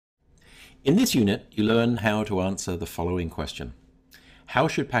In this unit, you learn how to answer the following question. How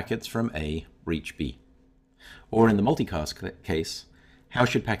should packets from A reach B? Or in the multicast case, how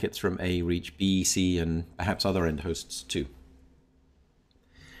should packets from A reach B, C, and perhaps other end hosts too?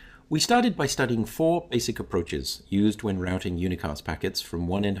 We started by studying 4 basic approaches used when routing unicast packets from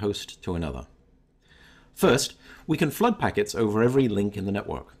one end host to another. First, we can flood packets over every link in the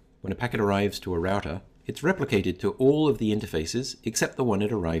network. When a packet arrives to a router, it's replicated to all of the interfaces except the one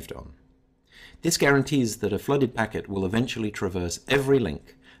it arrived on. This guarantees that a flooded packet will eventually traverse every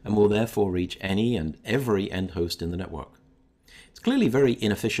link and will therefore reach any and every end host in the network. It's clearly very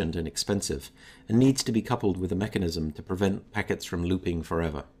inefficient and expensive and needs to be coupled with a mechanism to prevent packets from looping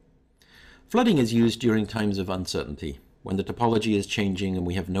forever. Flooding is used during times of uncertainty, when the topology is changing and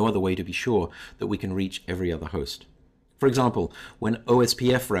we have no other way to be sure that we can reach every other host. For example, when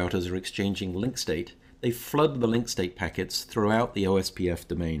OSPF routers are exchanging link state, they flood the link state packets throughout the OSPF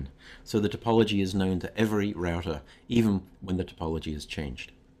domain, so the topology is known to every router, even when the topology has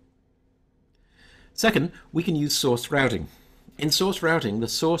changed. Second, we can use source routing. In source routing, the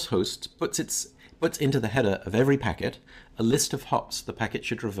source host puts into the header of every packet a list of hops the packet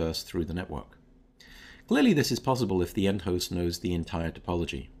should traverse through the network. Clearly, this is possible if the end host knows the entire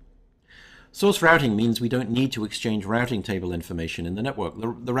topology. Source routing means we don't need to exchange routing table information in the network.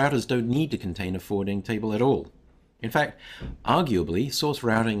 The routers don't need to contain a forwarding table at all. In fact, arguably, source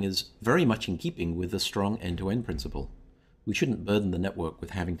routing is very much in keeping with the strong end-to-end principle. We shouldn't burden the network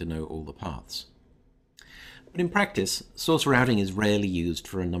with having to know all the paths. But in practice, source routing is rarely used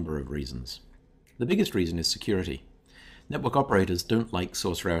for a number of reasons. The biggest reason is security. Network operators don't like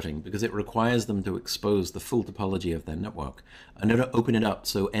source routing because it requires them to expose the full topology of their network and open it up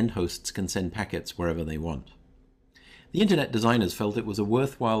so end hosts can send packets wherever they want. The internet designers felt it was a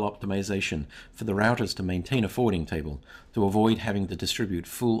worthwhile optimization for the routers to maintain a forwarding table to avoid having to distribute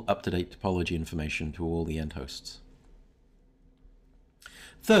full up-to-date topology information to all the end hosts.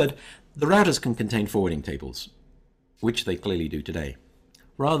 Third, the routers can contain forwarding tables, which they clearly do today.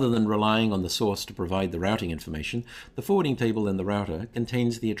 Rather than relying on the source to provide the routing information, the forwarding table in the router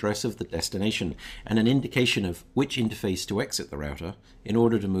contains the address of the destination and an indication of which interface to exit the router in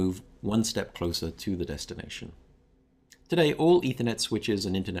order to move one step closer to the destination. Today, all Ethernet switches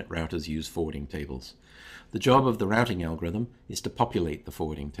and internet routers use forwarding tables. The job of the routing algorithm is to populate the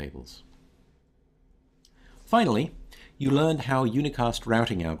forwarding tables. Finally, you learned how unicast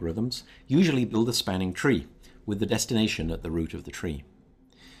routing algorithms usually build a spanning tree with the destination at the root of the tree.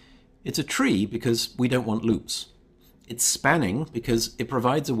 It's a tree because we don't want loops. It's spanning because it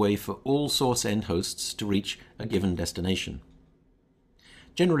provides a way for all source end hosts to reach a given destination.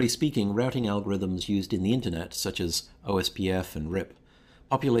 Generally speaking, routing algorithms used in the internet, such as OSPF and RIP,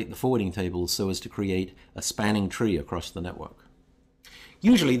 populate the forwarding tables so as to create a spanning tree across the network.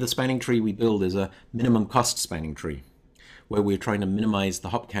 Usually, the spanning tree we build is a minimum cost spanning tree, where we're trying to minimize the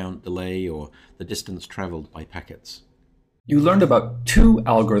hop count, delay, or the distance traveled by packets. You learned about 2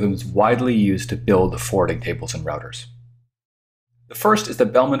 algorithms widely used to build forwarding tables in routers. The first is the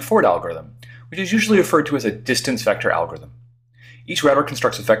Bellman-Ford algorithm, which is usually referred to as a distance vector algorithm. Each router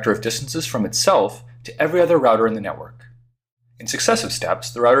constructs a vector of distances from itself to every other router in the network. In successive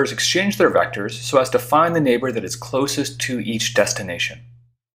steps, the routers exchange their vectors so as to find the neighbor that is closest to each destination.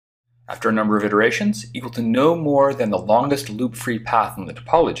 After a number of iterations, equal to no more than the longest loop-free path in the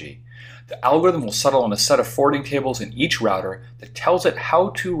topology, the algorithm will settle on a set of forwarding tables in each router that tells it how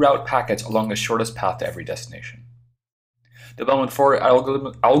to route packets along the shortest path to every destination. The Bellman-Ford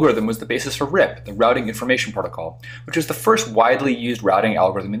algorithm was the basis for RIP, the Routing Information Protocol, which is the first widely used routing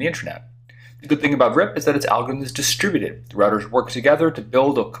algorithm in the internet. The good thing about RIP is that its algorithm is distributed. The routers work together to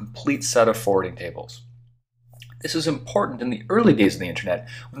build a complete set of forwarding tables. This is important in the early days of the internet,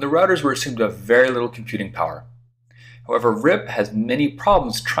 when the routers were assumed to have very little computing power. However, RIP has many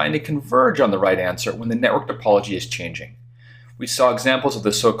problems trying to converge on the right answer when the network topology is changing. We saw examples of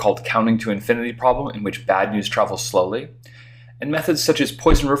the so-called counting to infinity problem, in which bad news travels slowly, and methods such as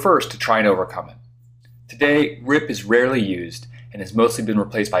Poisson reverse to try and overcome it. Today, RIP is rarely used and has mostly been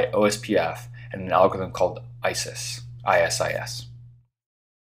replaced by OSPF and an algorithm called ISIS.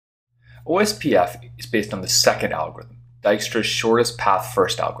 OSPF is based on the second algorithm, Dijkstra's shortest path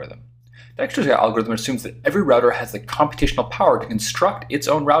first algorithm. Dijkstra's algorithm assumes that every router has the computational power to construct its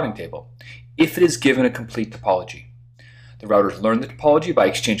own routing table, if it is given a complete topology. The routers learn the topology by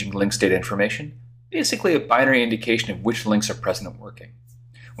exchanging link state information, basically a binary indication of which links are present and working.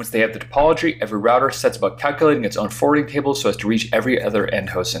 Once they have the topology, every router sets about calculating its own forwarding table so as to reach every other end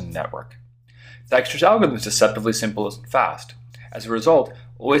host in the network. Dijkstra's algorithm is deceptively simple and fast. As a result,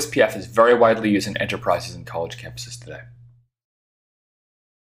 OSPF is very widely used in enterprises and college campuses today.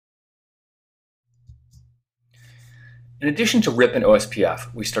 In addition to RIP and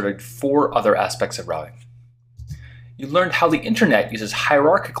OSPF, we studied 4 other aspects of routing. You learned how the internet uses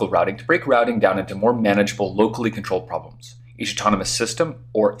hierarchical routing to break routing down into more manageable, locally controlled problems. Each autonomous system,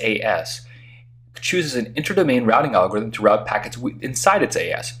 or AS, chooses an interdomain routing algorithm to route packets inside its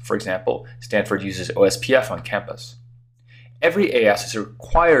AS. For example, Stanford uses OSPF on campus. Every AS is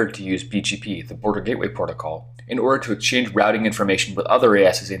required to use BGP, the Border Gateway Protocol, in order to exchange routing information with other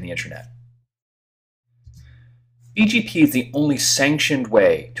ASs in the internet. BGP is the only sanctioned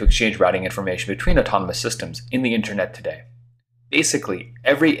way to exchange routing information between autonomous systems in the internet today. Basically,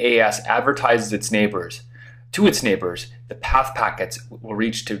 every AS advertises to its neighbors the path packets will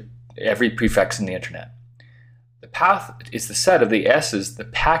reach to every prefix in the internet. The path is the set of the ASs the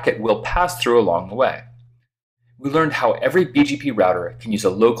packet will pass through along the way. We learned how every BGP router can use a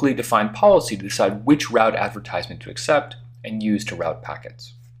locally defined policy to decide which route advertisement to accept and use to route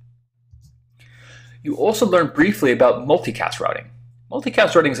packets. You also learned briefly about multicast routing.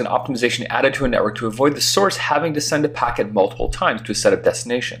 Multicast routing is an optimization added to a network to avoid the source having to send a packet multiple times to a set of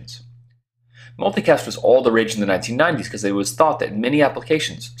destinations. Multicast was all the rage in the 1990s because it was thought that many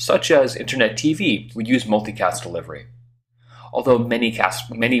applications, such as Internet TV, would use multicast delivery. Although many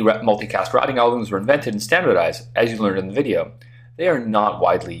multicast routing algorithms were invented and standardized, as you learned in the video, they are not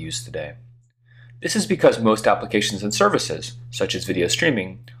widely used today. This is because most applications and services, such as video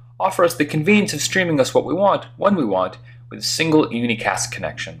streaming, offer us the convenience of streaming us what we want, when we want, with a single unicast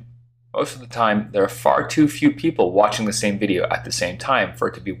connection. Most of the time, there are far too few people watching the same video at the same time for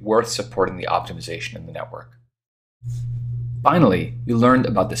it to be worth supporting the optimization in the network. Finally, you learned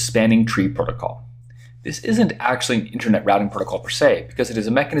about the spanning tree protocol. This isn't actually an internet routing protocol per se, because it is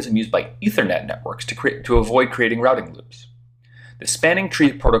a mechanism used by Ethernet networks to avoid creating routing loops. The spanning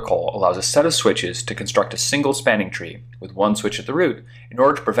tree protocol allows a set of switches to construct a single spanning tree with one switch at the root in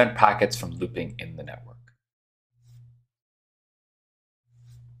order to prevent packets from looping in the network.